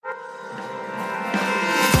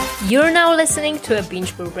You're now listening to a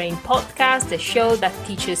Binge Your Brain podcast, the show that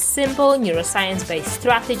teaches simple neuroscience-based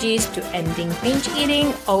strategies to ending binge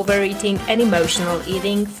eating, overeating, and emotional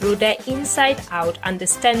eating through the inside-out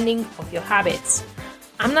understanding of your habits.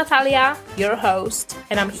 I'm Natalia, your host,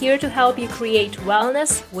 and I'm here to help you create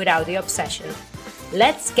wellness without the obsession.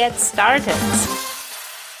 Let's get started.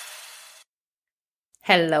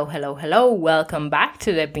 Hello. Welcome back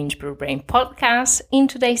to the Binge Your Brain podcast. In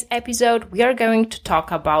today's episode, we are going to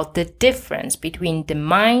talk about the difference between the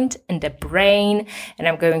mind and the brain. And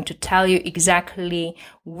I'm going to tell you exactly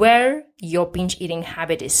where your binge eating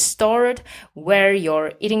habit is stored, where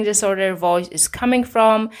your eating disorder voice is coming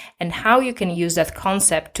from, and how you can use that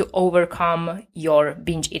concept to overcome your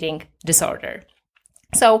binge eating disorder.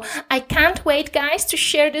 So I can't wait, guys, to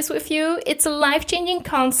share this with you. It's a life-changing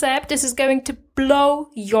concept. This is going to blow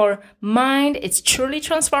your mind. It's truly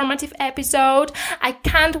transformative episode. I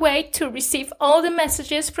can't wait to receive all the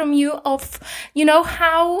messages from you of,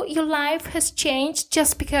 how your life has changed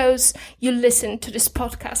just because you listened to this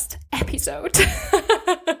podcast episode.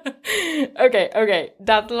 Okay.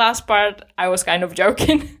 That last part, I was kind of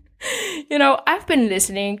joking. I've been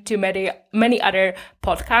listening to many other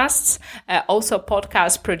podcasts, also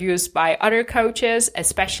podcasts produced by other coaches,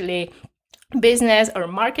 especially business or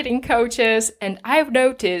marketing coaches, and I've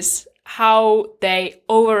noticed how they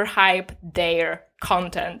overhype their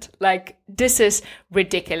content. Like, this is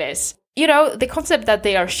ridiculous. The concept that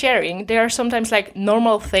they are sharing, they are sometimes like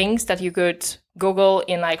normal things that you could Google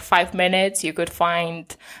in like 5 minutes. You could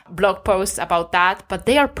find blog posts about that, but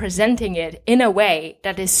they are presenting it in a way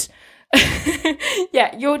that is,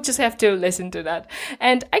 you just have to listen to that.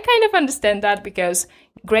 And I kind of understand that because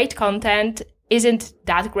great content isn't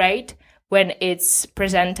that great when it's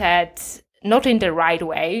presented not in the right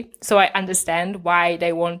way. So I understand why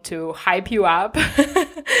they want to hype you up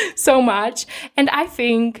so much. And I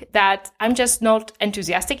think that I'm just not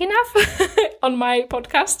enthusiastic enough on my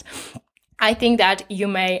podcast. I think that you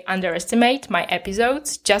may underestimate my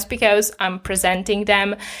episodes just because I'm presenting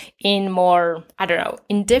them in more,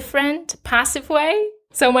 indifferent, passive way.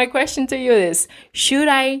 So my question to you is, should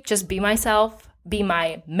I just be myself? Be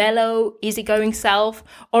my mellow, easygoing self?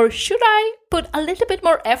 Or should I put a little bit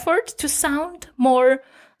more effort to sound more,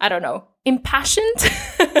 impassioned?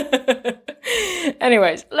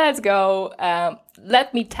 Anyways, let's go.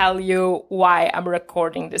 Let me tell you why I'm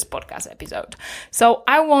recording this podcast episode. So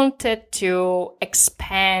I wanted to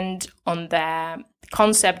expand on the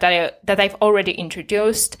concept that I've already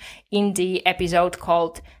introduced in the episode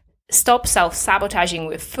called Stop Self-Sabotaging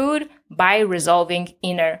with Food by Resolving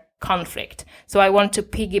Inner Conflict. So I want to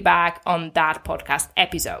piggyback on that podcast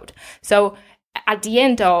episode. So at the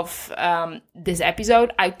end of this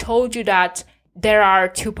episode, I told you that there are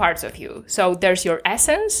two parts of you. So there's your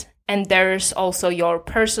essence and there's also your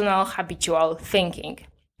personal habitual thinking.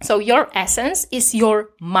 So your essence is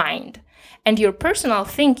your mind and your personal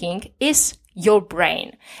thinking is your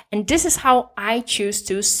brain. And this is how I choose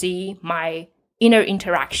to see my inner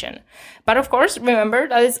interaction. But of course, remember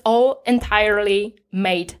that it's all entirely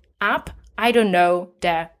made up. I don't know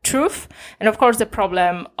the truth. And of course, the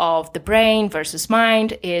problem of the brain versus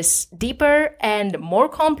mind is deeper and more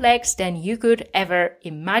complex than you could ever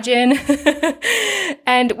imagine.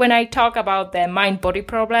 And when I talk about the mind-body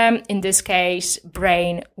problem, in this case,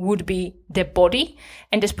 brain would be the body.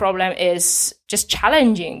 And this problem is just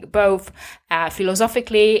challenging, both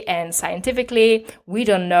philosophically and scientifically. We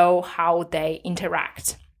don't know how they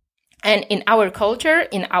interact. And in our culture,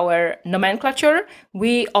 in our nomenclature,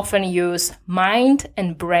 we often use mind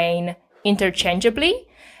and brain interchangeably.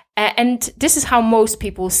 And this is how most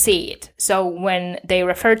people see it. So when they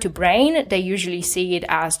refer to brain, they usually see it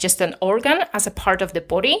as just an organ, as a part of the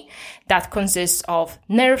body that consists of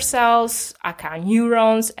nerve cells, aka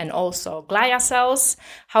neurons, and also glia cells.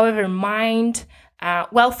 However, mind,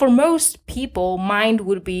 for most people, mind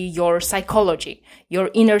would be your psychology,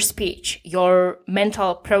 your inner speech, your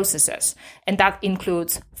mental processes. And that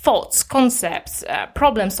includes thoughts, concepts,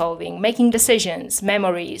 problem solving, making decisions,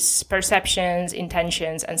 memories, perceptions,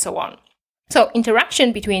 intentions, and so on. So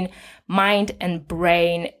interaction between mind and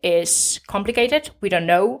brain is complicated. We don't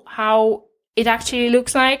know how it actually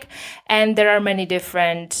looks like. And there are many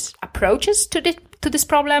different approaches to this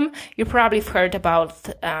problem. You probably have heard about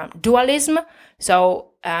dualism.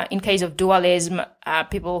 So in case of dualism,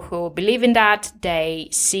 people who believe in that, they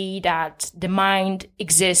see that the mind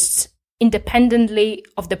exists independently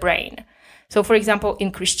of the brain. So for example,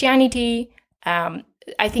 in Christianity,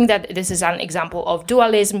 I think that this is an example of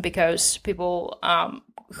dualism because people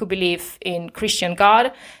who believe in Christian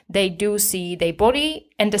God, they do see the body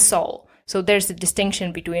and the soul. So there's a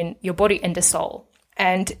distinction between your body and the soul.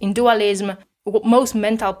 And in dualism, most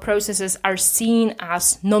mental processes are seen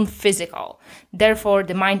as non-physical. Therefore,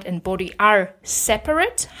 the mind and body are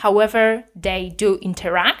separate. However, they do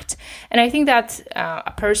interact. And I think that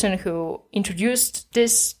a person who introduced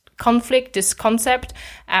this conflict, this concept,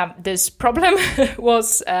 this problem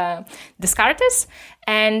was Descartes.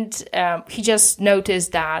 And he just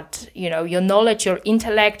noticed that, your knowledge, your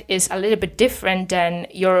intellect is a little bit different than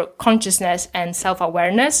your consciousness and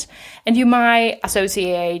self-awareness. And you might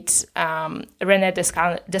associate René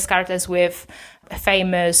Descartes with a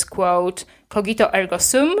famous quote, cogito ergo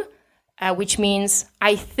sum, which means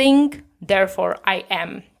I think, therefore I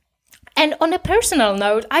am. And on a personal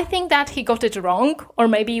note, I think that he got it wrong, or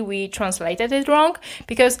maybe we translated it wrong,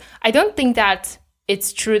 because I don't think that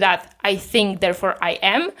it's true that I think, therefore I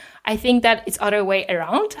am. I think that it's other way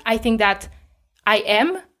around. I think that I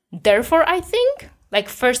am, therefore I think. Like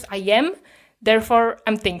first I am, therefore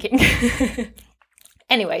I'm thinking.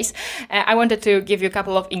 Anyways, I wanted to give you a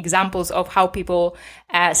couple of examples of how people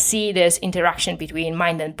see this interaction between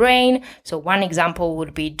mind and brain. So one example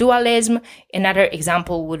would be dualism. Another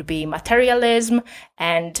example would be materialism.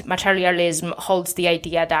 And materialism holds the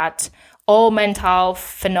idea that all mental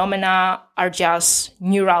phenomena are just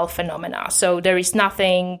neural phenomena. So there is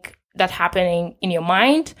nothing that happening in your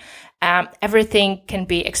mind. Everything can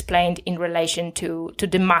be explained in relation to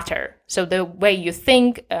the matter. So the way you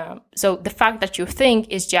think, so the fact that you think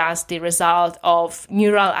is just the result of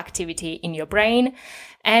neural activity in your brain.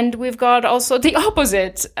 And we've got also the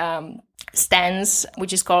opposite stance,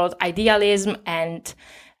 which is called idealism. And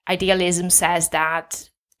idealism says that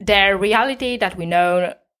the reality that we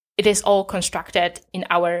know, it is all constructed in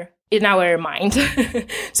our mind.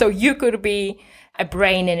 So you could be a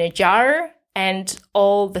brain in a jar, and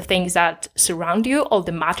all the things that surround you, all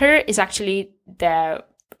the matter, is actually the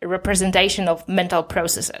representation of mental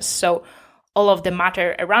processes. So all of the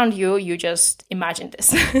matter around you, you just imagine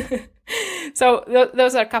this. So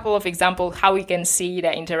those are a couple of examples how we can see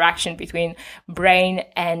the interaction between brain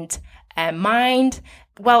and mind.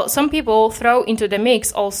 Well, some people throw into the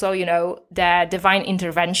mix also, the divine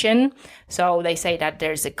intervention. So they say that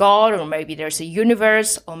there's a God, or maybe there's a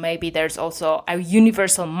universe, or maybe there's also a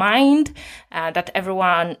universal mind, that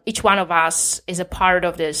each one of us is a part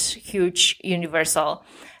of this huge universal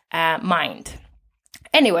mind.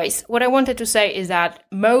 Anyways, what I wanted to say is that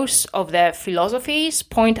most of the philosophies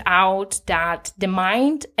point out that the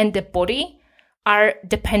mind and the body are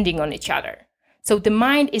depending on each other. So the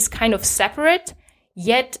mind is kind of separate,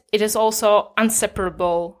 yet it is also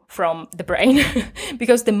inseparable from the brain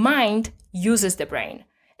because the mind uses the brain,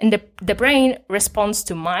 and the brain responds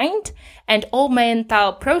to mind, and all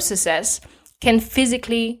mental processes can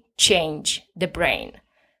physically change the brain.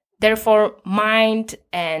 Therefore, mind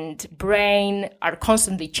and brain are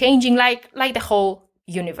constantly changing like the whole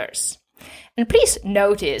universe. And please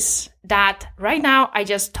notice that right now I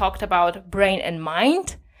just talked about brain and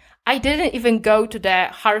mind. I didn't even go to the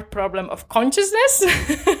hard problem of consciousness,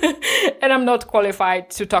 and I'm not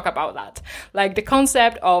qualified to talk about that. Like the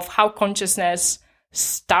concept of how consciousness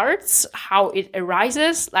starts, how it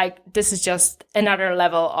arises, this is just another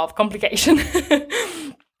level of complication.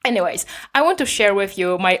 Anyways, I want to share with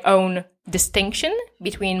you my own distinction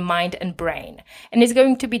between mind and brain, and it's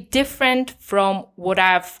going to be different from what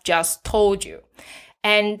I've just told you.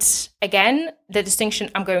 And again, the distinction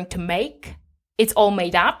I'm going to make, it's all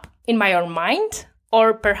made up in my own mind,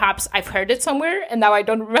 or perhaps I've heard it somewhere and now I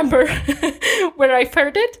don't remember where I've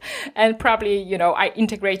heard it, and probably, I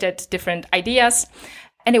integrated different ideas.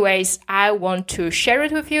 Anyways, I want to share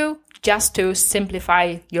it with you just to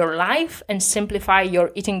simplify your life and simplify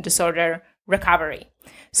your eating disorder recovery.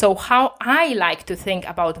 So how I like to think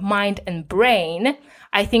about mind and brain,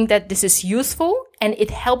 I think that this is useful and it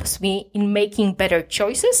helps me in making better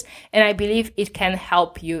choices, and I believe it can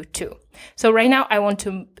help you too. So right now I want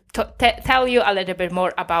to tell you a little bit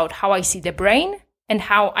more about how I see the brain and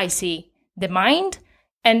how I see the mind.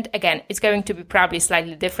 And again, it's going to be probably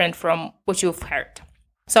slightly different from what you've heard.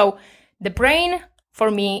 So the brain,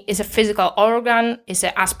 for me, is a physical organ, is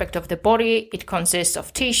an aspect of the body. It consists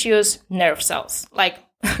of tissues, nerve cells.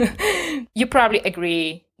 You probably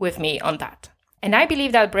agree with me on that. And I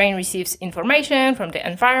believe that brain receives information from the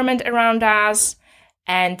environment around us,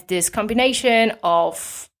 and this combination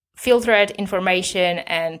of filtered information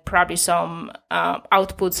and probably some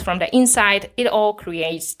outputs from the inside, it all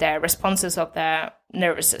creates the responses of the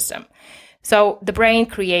nervous system. So the brain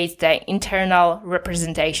creates the internal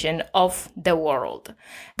representation of the world.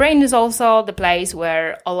 Brain is also the place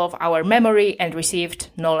where all of our memory and received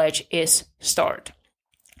knowledge is stored.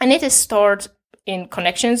 And it is stored in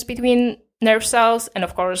connections between nerve cells and,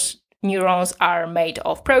 of course, neurons are made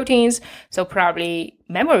of proteins, so probably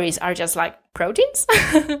memories are just like proteins.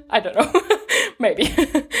 I don't know, maybe.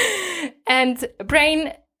 And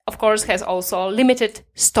brain, of course, has also limited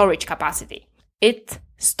storage capacity. It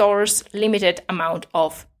stores limited amount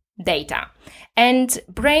of data. And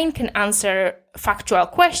brain can answer factual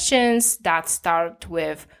questions that start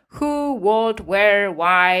with who, what, where,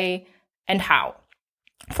 why, and how.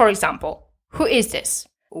 For example, who is this?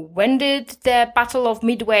 When did the Battle of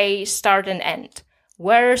Midway start and end?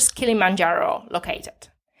 Where's Kilimanjaro located?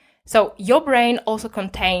 So your brain also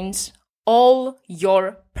contains all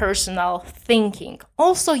your personal thinking,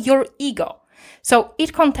 also your ego. So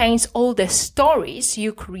it contains all the stories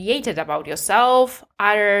you created about yourself,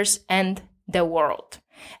 others, and the world.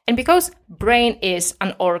 And because brain is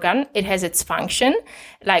an organ, it has its function,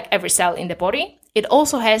 like every cell in the body. It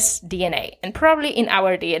also has DNA. And probably in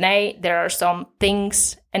our DNA, there are some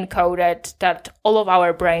things encoded that all of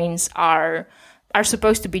our brains are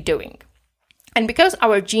supposed to be doing. And because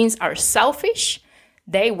our genes are selfish,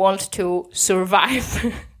 they want to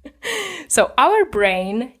survive. So our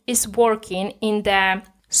brain is working in the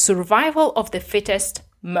survival of the fittest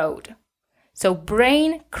mode. So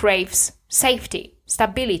brain craves safety,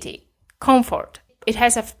 stability, comfort. It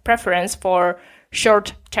has a preference for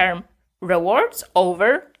short-term rewards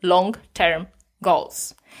over long-term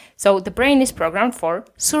goals. So the brain is programmed for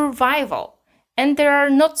survival. And there are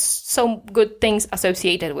not so good things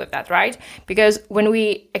associated with that, right? Because when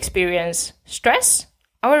we experience stress,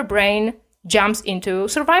 our brain jumps into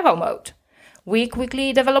survival mode. We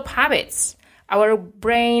quickly develop habits. Our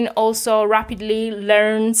brain also rapidly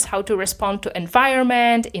learns how to respond to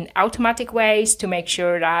environment in automatic ways to make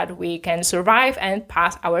sure that we can survive and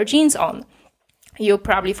pass our genes on. You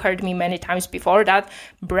probably have heard me many times before that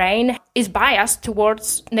brain is biased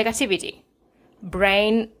towards negativity.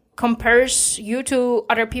 Brain compares you to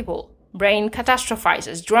other people. Brain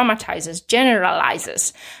catastrophizes, dramatizes,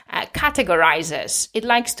 generalizes, categorizes. It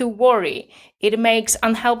likes to worry. It makes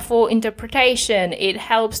unhelpful interpretation. It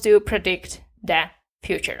helps to predict the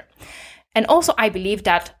future. And also, I believe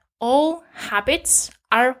that all habits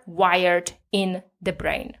are wired in the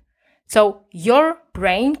brain. So your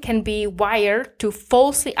brain can be wired to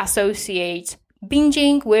falsely associate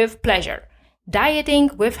binging with pleasure,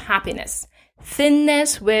 dieting with happiness,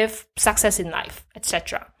 thinness with success in life,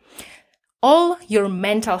 etc. All your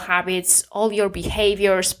mental habits, all your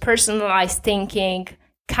behaviors, personalized thinking,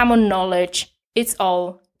 common knowledge, it's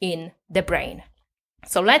all in the brain.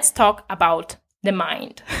 So let's talk about the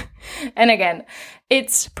mind. And again,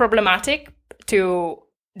 it's problematic to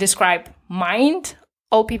describe mind.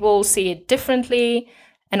 All people see it differently.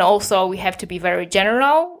 And also we have to be very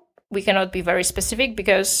general. We cannot be very specific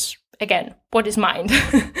because, again, what is mind?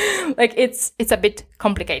 Like it's a bit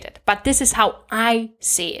complicated, but this is how I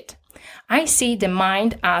see it. I see the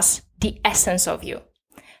mind as the essence of you,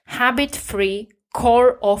 habit-free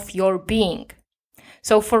core of your being.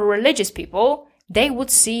 So for religious people, they would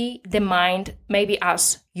see the mind maybe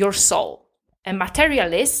as your soul. And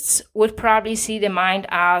materialists would probably see the mind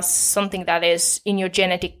as something that is in your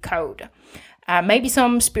genetic code. Maybe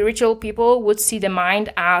some spiritual people would see the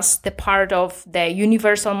mind as the part of the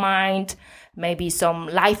universal mind, maybe some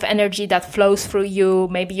life energy that flows through you,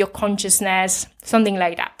 maybe your consciousness, something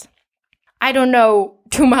like that. I don't know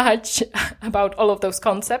too much about all of those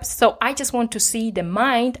concepts, so I just want to see the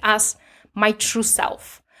mind as my true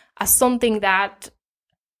self, as something that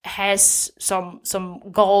has some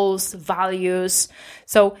goals, values.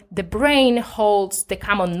 So the brain holds the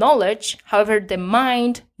common knowledge, however, the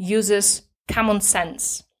mind uses common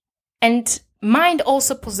sense. And mind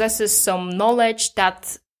also possesses some knowledge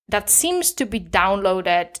that seems to be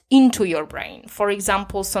downloaded into your brain. For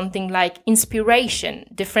example, something like inspiration,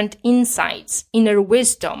 different insights, inner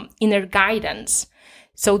wisdom, inner guidance.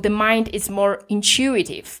 So the mind is more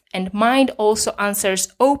intuitive, and mind also answers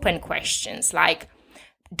open questions like,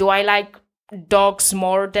 do I like dogs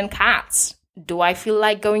more than cats? Do I feel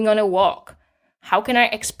like going on a walk? How can I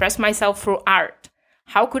express myself through art?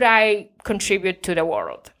 How could I contribute to the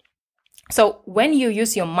world? So when you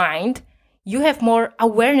use your mind, you have more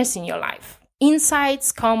awareness in your life.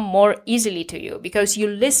 Insights come more easily to you because you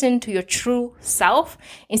listen to your true self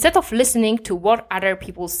instead of listening to what other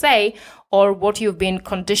people say or what you've been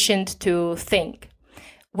conditioned to think.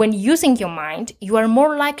 When using your mind, you are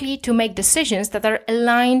more likely to make decisions that are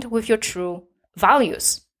aligned with your true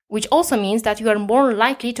values, which also means that you are more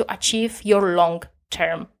likely to achieve your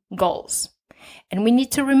long-term goals. And we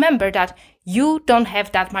need to remember that you don't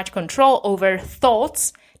have that much control over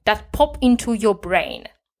thoughts that pop into your brain.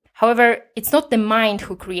 However, it's not the mind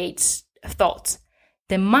who creates thoughts.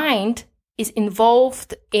 The mind is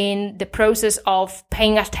involved in the process of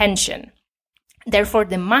paying attention. Therefore,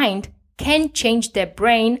 the mind can change the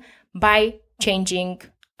brain by changing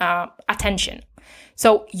attention.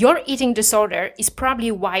 So your eating disorder is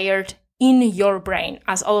probably wired in your brain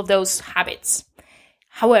as all of those habits.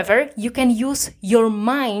 However, you can use your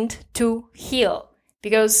mind to heal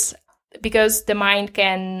because the mind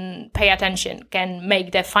can pay attention, can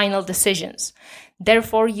make the final decisions.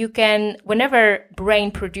 Therefore, you can, whenever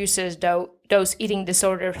brain produces those eating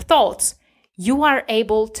disorder thoughts, you are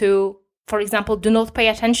able to, for example, do not pay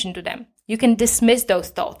attention to them. You can dismiss those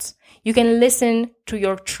thoughts. You can listen to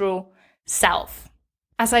your true self.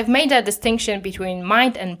 As I've made a distinction between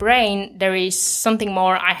mind and brain, there is something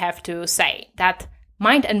more I have to say, that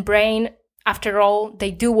mind and brain, after all,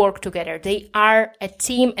 they do work together. They are a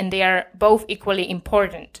team and they are both equally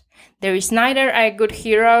important. There is neither a good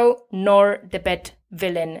hero nor the bad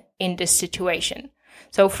villain in this situation.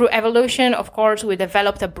 So through evolution, of course, we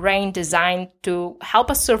developed a brain designed to help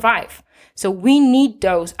us survive. So we need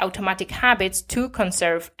those automatic habits to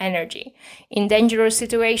conserve energy. In dangerous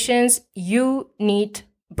situations, you need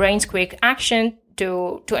brain's quick action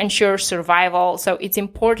to ensure survival. So it's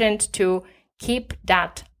important to keep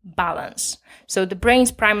that balance. So the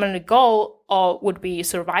brain's primary goal would be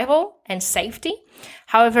survival and safety.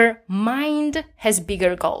 However, mind has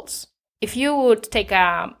bigger goals. If you would take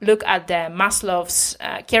a look at the Maslow's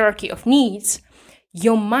hierarchy of needs,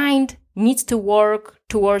 your mind needs to work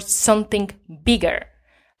towards something bigger.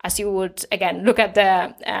 As you would, again, look at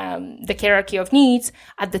the hierarchy of needs,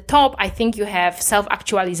 at the top, I think you have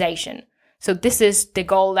self-actualization. So this is the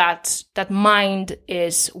goal that mind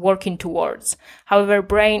is working towards. However,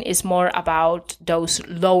 brain is more about those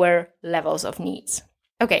lower levels of needs.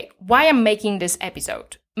 Okay, why I'm making this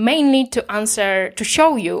episode? Mainly to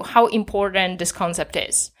show you how important this concept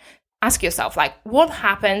is. Ask yourself, what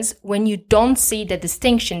happens when you don't see the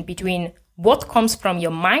distinction between what comes from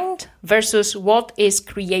your mind versus what is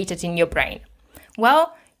created in your brain?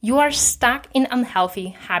 Well, you are stuck in unhealthy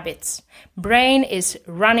habits. Brain is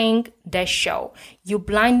running the show. You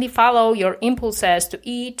blindly follow your impulses to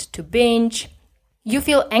eat, to binge. You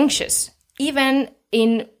feel anxious, even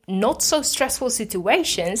in not so stressful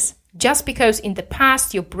situations, just because in the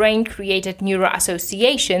past your brain created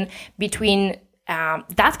neuroassociation between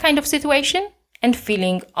that kind of situation and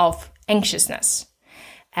feeling of anxiousness.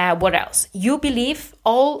 What else? You believe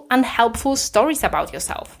all unhelpful stories about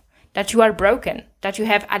yourself, that you are broken, that you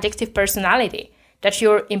have addictive personality, that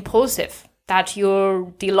you're impulsive, that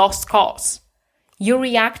you're the lost cause. You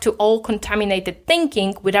react to all contaminated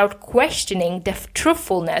thinking without questioning the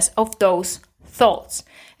truthfulness of those thoughts.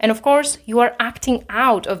 And of course, you are acting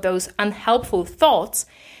out of those unhelpful thoughts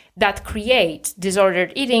that create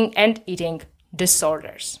disordered eating and eating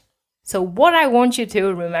disorders. So what I want you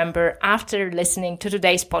to remember after listening to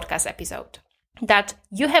today's podcast episode, that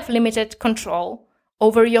you have limited control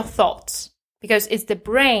over your thoughts because it's the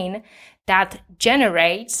brain that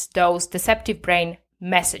generates those deceptive brain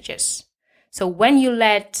messages. So when you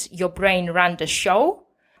let your brain run the show,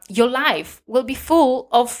 your life will be full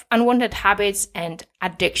of unwanted habits and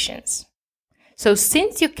addictions. So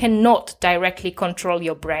since you cannot directly control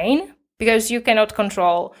your brain, because you cannot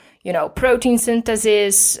control, protein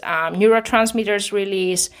synthesis, neurotransmitters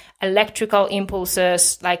release, electrical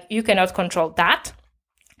impulses, you cannot control that,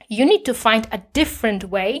 you need to find a different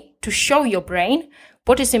way to show your brain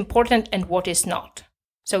what is important and what is not.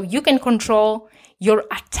 So you can control your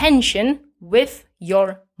attention with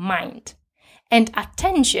your mind. And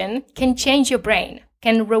attention can change your brain,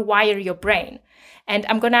 can rewire your brain. And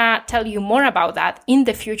I'm going to tell you more about that in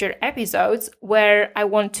the future episodes where I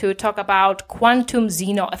want to talk about quantum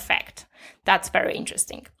Zeno effect. That's very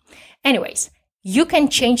interesting. Anyways, you can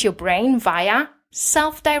change your brain via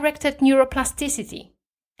self-directed neuroplasticity.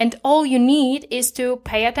 And all you need is to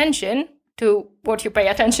pay attention to what you pay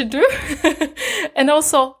attention to and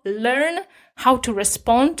also learn how to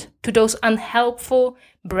respond to those unhelpful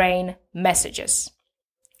brain messages.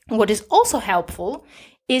 What is also helpful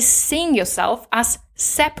is seeing yourself as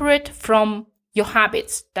separate from your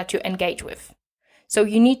habits that you engage with. So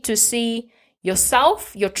you need to see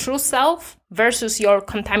yourself, your true self, versus your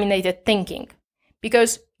contaminated thinking.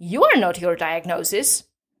 Because you are not your diagnosis.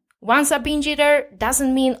 Once a binge eater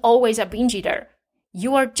doesn't mean always a binge eater.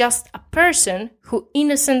 You are just a person who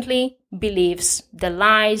innocently believes the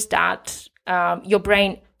lies that your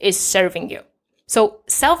brain is serving you. So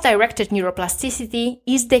self-directed neuroplasticity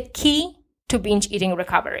is the key to binge eating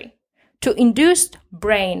recovery. To induce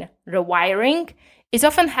brain rewiring, it's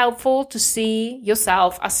often helpful to see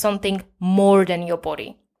yourself as something more than your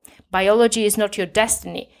body. Biology is not your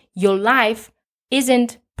destiny. Your life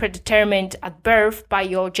isn't predetermined at birth by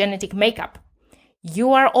your genetic makeup.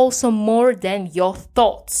 You are also more than your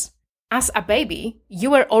thoughts. As a baby, you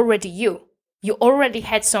were already you. You already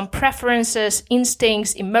had some preferences,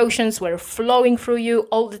 instincts, emotions were flowing through you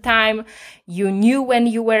all the time. You knew when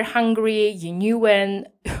you were hungry. You knew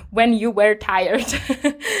when you were tired.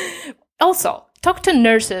 Also, talk to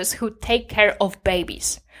nurses who take care of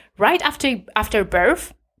babies. Right after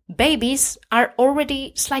birth, babies are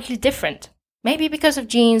already slightly different. Maybe because of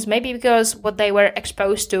genes, maybe because what they were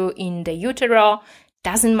exposed to in the utero,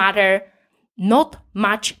 doesn't matter. Not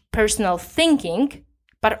much personal thinking,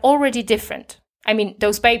 but already different. I mean,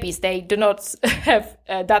 those babies, they do not have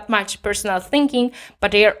that much personal thinking,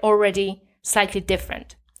 but they are already slightly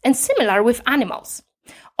different. And similar with animals.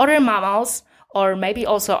 Other mammals, or maybe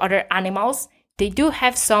also other animals, they do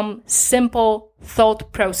have some simple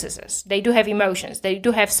thought processes. They do have emotions. They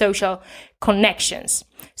do have social connections.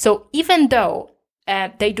 So even though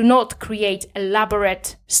they do not create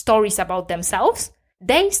elaborate stories about themselves,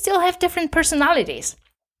 they still have different personalities.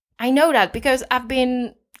 I know that because I've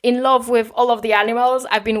been in love with all of the animals.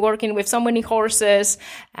 I've been working with so many horses.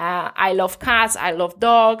 I love cats. I love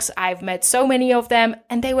dogs. I've met so many of them,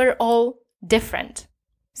 and they were all different.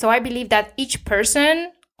 So I believe that each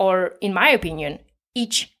person, or in my opinion,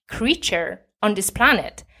 each creature on this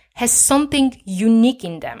planet has something unique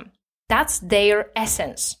in them. That's their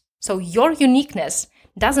essence. So your uniqueness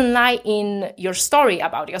doesn't lie in your story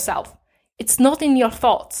about yourself. It's not in your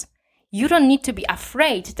thoughts. You don't need to be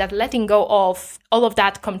afraid that letting go of all of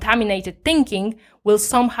that contaminated thinking will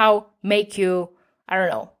somehow make you, I don't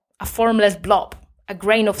know, a formless blob, a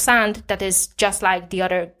grain of sand that is just like the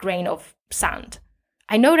other grain of sand.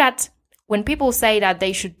 I know that when people say that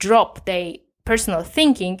they should drop their personal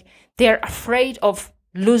thinking, they're afraid of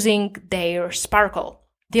losing their sparkle.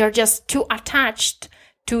 They are just too attached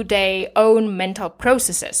to their own mental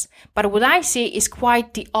processes. But what I see is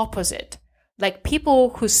quite the opposite. Like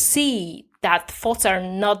people who see that thoughts are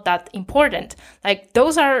not that important, like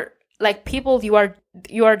those are like people you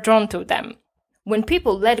are drawn to them. When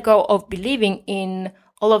people let go of believing in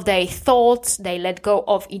all of their thoughts, they let go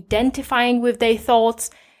of identifying with their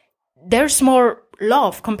thoughts, there's more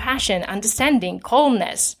love, compassion, understanding,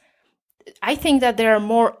 calmness. I think that there are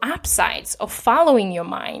more upsides of following your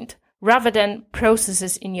mind rather than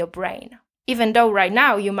processes in your brain. Even though right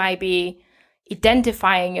now you might be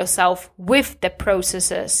identifying yourself with the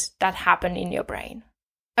processes that happen in your brain.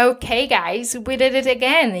 Okay, guys, we did it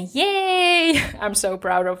again. Yay! I'm so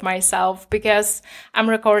proud of myself because I'm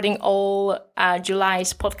recording all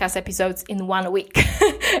July's podcast episodes in 1 week.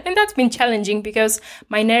 And that's been challenging because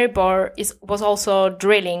my neighbor was also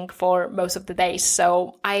drilling for most of the days.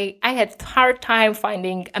 So I had a hard time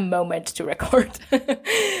finding a moment to record.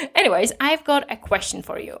 Anyways, I've got a question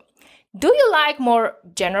for you. Do you like more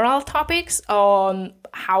general topics on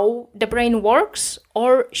how the brain works,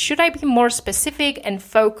 or should I be more specific and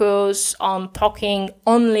focus on talking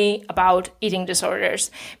only about eating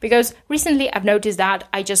disorders? Because recently I've noticed that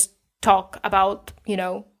I just talk about,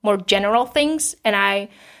 more general things, and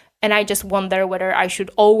I just wonder whether I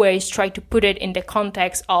should always try to put it in the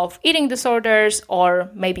context of eating disorders,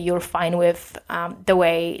 or maybe you're fine with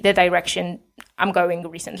the direction I'm going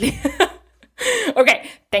recently. Okay,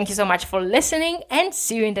 thank you so much for listening and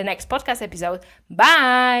see you in the next podcast episode.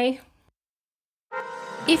 Bye!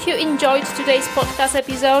 If you enjoyed today's podcast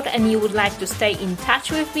episode and you would like to stay in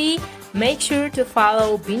touch with me, make sure to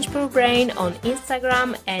follow Binge Proof Brain on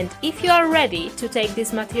Instagram, and if you are ready to take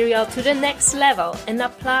this material to the next level and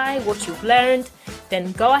apply what you've learned,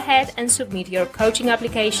 then go ahead and submit your coaching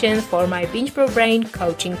application for my Binge Proof Brain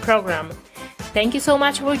coaching program. Thank you so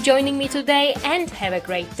much for joining me today and have a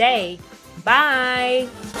great day. Bye!